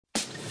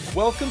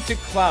Welcome to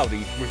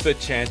Cloudy with a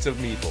Chance of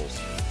Meeples,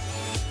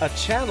 a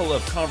channel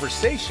of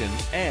conversation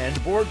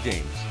and board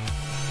games.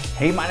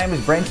 Hey, my name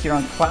is Brent here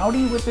on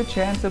Cloudy with a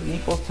Chance of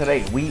Meeples.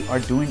 Today we are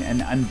doing an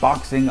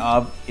unboxing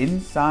of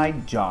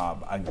Inside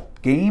Job, a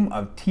game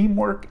of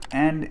teamwork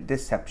and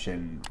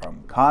deception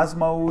from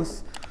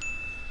Cosmos.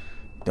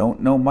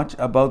 Don't know much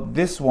about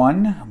this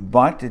one,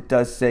 but it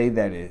does say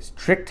that it is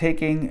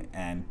trick-taking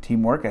and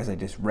teamwork, as I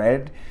just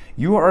read.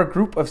 You are a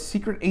group of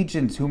secret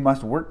agents who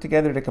must work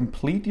together to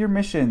complete your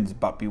missions,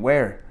 but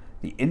beware,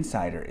 the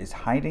insider is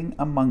hiding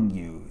among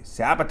you,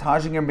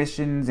 sabotaging your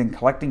missions and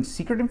collecting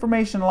secret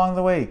information along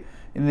the way.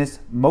 In this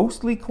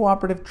mostly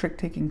cooperative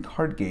trick-taking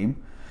card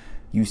game,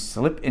 you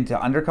slip into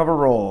undercover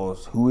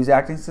roles. Who is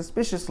acting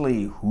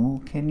suspiciously?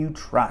 Who can you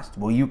trust?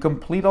 Will you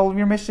complete all of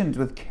your missions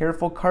with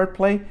careful card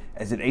play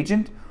as an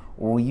agent?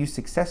 Or will you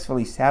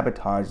successfully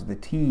sabotage the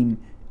team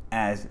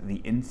as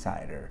the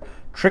insider?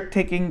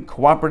 Trick-taking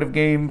cooperative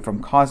game from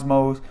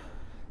Cosmos.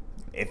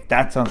 If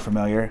that sounds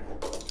familiar,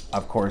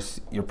 of course,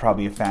 you're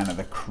probably a fan of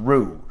The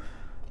Crew.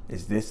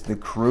 Is this The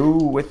Crew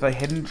with a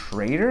hidden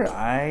traitor?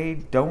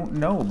 I don't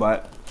know,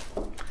 but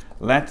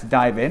let's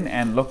dive in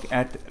and look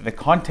at the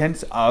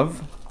contents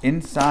of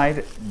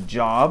Inside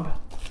Job.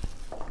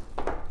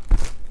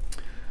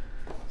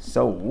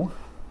 So,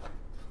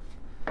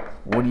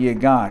 what do you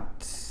got?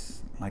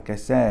 Like I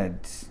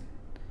said,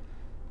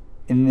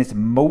 in this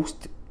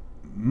mostly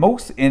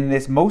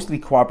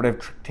cooperative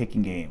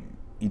trick-taking game,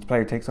 each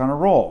player takes on a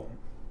role.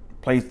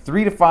 Plays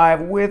 3 to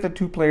 5 with a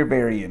 2-player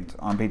variant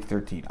on page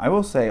 13. I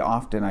will say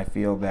often I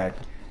feel that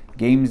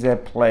games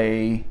that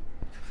play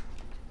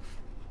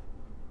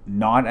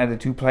not at a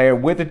 2-player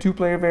with a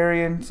 2-player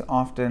variant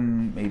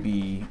often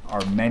maybe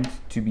are meant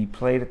to be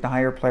played at the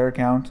higher player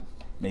count.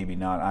 Maybe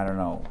not, I don't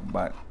know.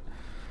 But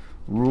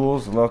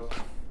rules look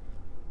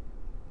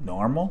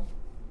normal.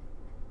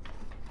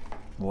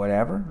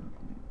 Whatever.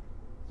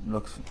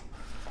 Looks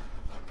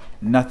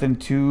nothing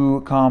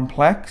too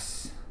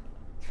complex.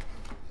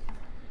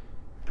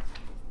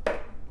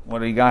 What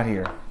do you got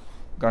here?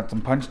 Got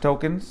some punch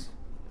tokens.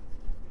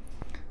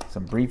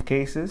 Some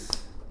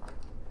briefcases.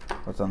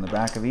 What's on the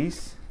back of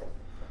these?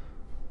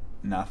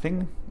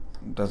 Nothing.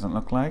 Doesn't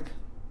look like.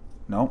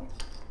 Nope.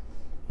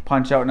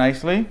 Punch out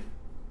nicely.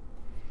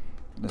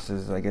 This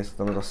is, I guess,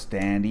 the little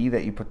standee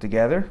that you put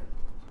together.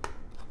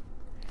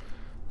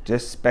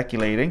 Just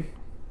speculating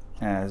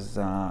as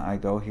I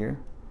go here.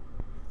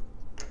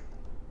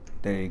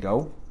 There you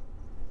go.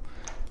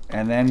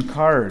 And then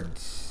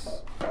cards.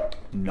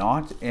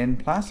 Not in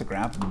plastic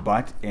wrap,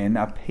 but in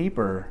a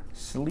paper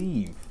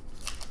sleeve.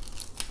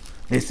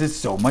 This is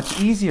so much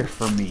easier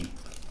for me.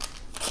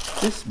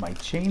 This might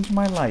change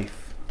my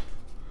life.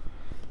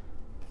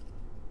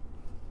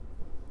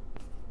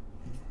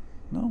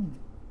 No.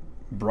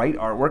 Bright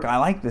artwork. I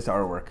like this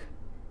artwork.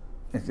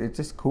 It's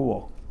just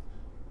cool.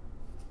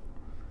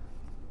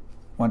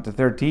 1 to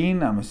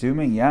 13, I'm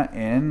assuming, yeah,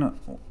 in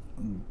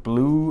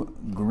blue,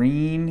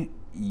 green,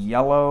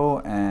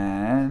 yellow,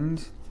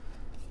 and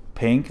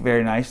pink.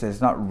 Very nice.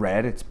 It's not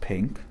red, it's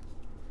pink.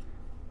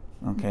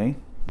 Okay.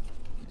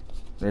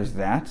 There's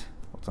that.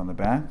 What's on the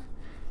back?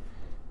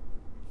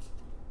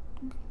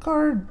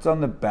 Cards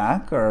on the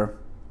back are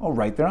all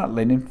right. They're not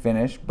linen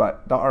finish,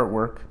 but the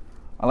artwork,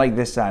 I like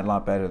this side a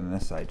lot better than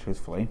this side,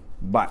 truthfully.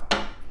 But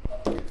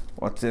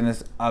what's in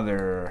this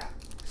other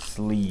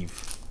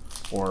sleeve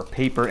or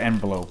paper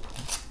envelope?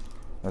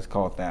 Let's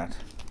call it that.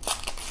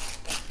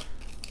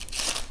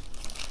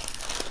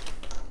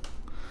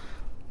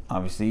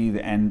 Obviously,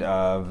 the end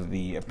of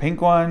the pink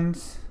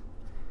ones.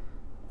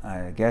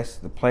 I guess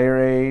the player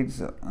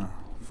aids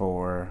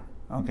for,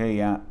 okay,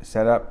 yeah,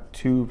 set up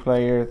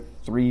 2-player,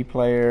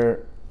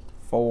 3-player,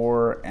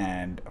 4,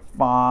 and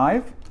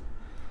 5.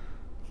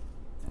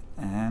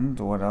 And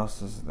what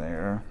else is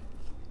there?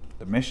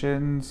 The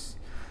missions.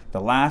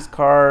 The last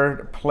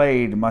card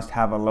played must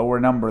have a lower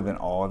number than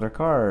all other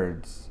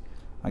cards.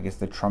 I guess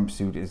the trump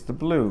suit is the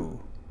blue.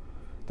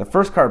 The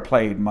first card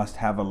played must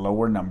have a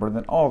lower number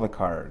than all the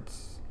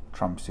cards.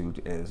 Trump suit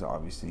is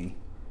obviously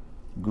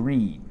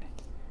green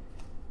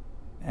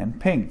and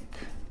pink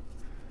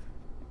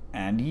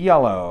and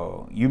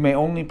yellow. You may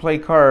only play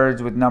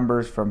cards with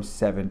numbers from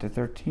 7 to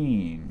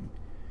 13.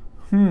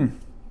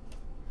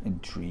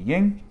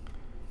 Intriguing.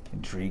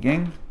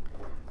 Intriguing.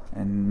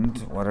 And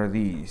what are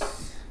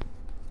these?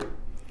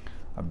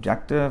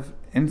 Objective,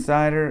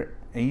 insider,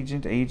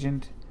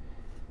 agent.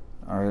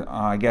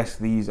 I guess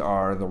these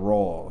are the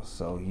roles.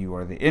 So you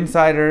are the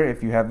insider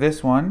if you have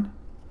this one,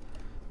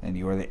 and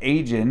you are the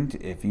agent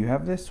if you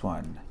have this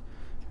one.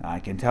 I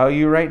can tell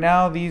you right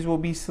now, these will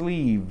be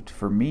sleeved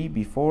for me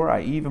before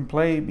I even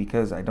play,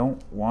 because I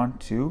don't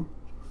want to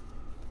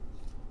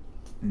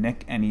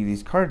nick any of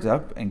these cards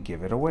up and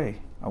give it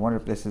away. I wonder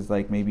if this is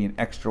like maybe an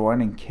extra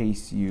one in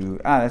case you,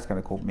 that's kind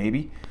of cool,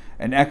 maybe.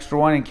 An extra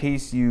one in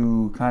case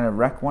you kind of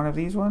wreck one of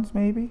these ones,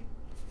 maybe?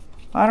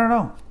 I don't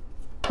know.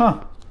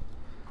 Huh.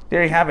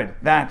 There you have it.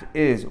 That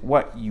is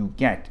what you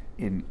get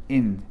in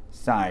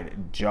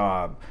Inside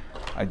Job,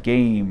 a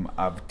game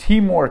of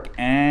teamwork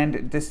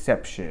and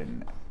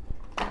deception.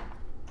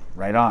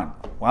 Right on.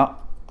 Well,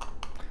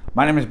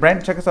 my name is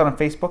Brent. Check us out on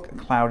Facebook,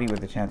 Cloudy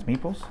with a Chance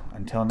Meeples.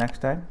 Until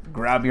next time,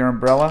 grab your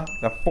umbrella.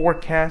 The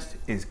forecast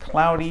is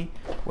cloudy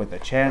with a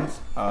chance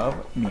of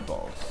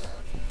meeples.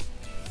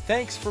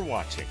 Thanks for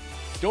watching.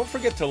 Don't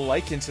forget to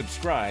like and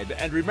subscribe,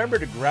 and remember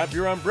to grab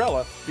your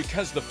umbrella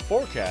because the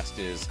forecast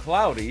is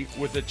cloudy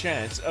with a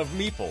chance of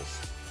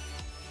meeples.